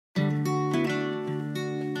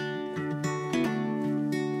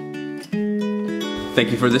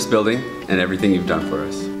Thank you for this building and everything you've done for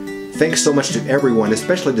us. Thanks so much to everyone,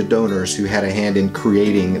 especially the donors who had a hand in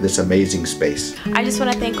creating this amazing space. I just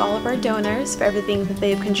want to thank all of our donors for everything that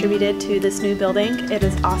they've contributed to this new building. It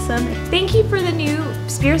is awesome. Thank you for the new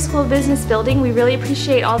Spear School of Business building. We really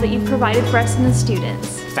appreciate all that you've provided for us and the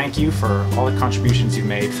students. Thank you for all the contributions you've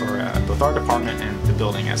made for both our department and the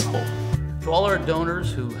building as a whole. To all our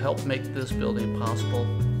donors who helped make this building possible,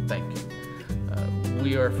 thank you.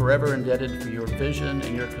 We are forever indebted for your vision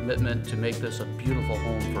and your commitment to make this a beautiful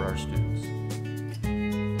home for our students.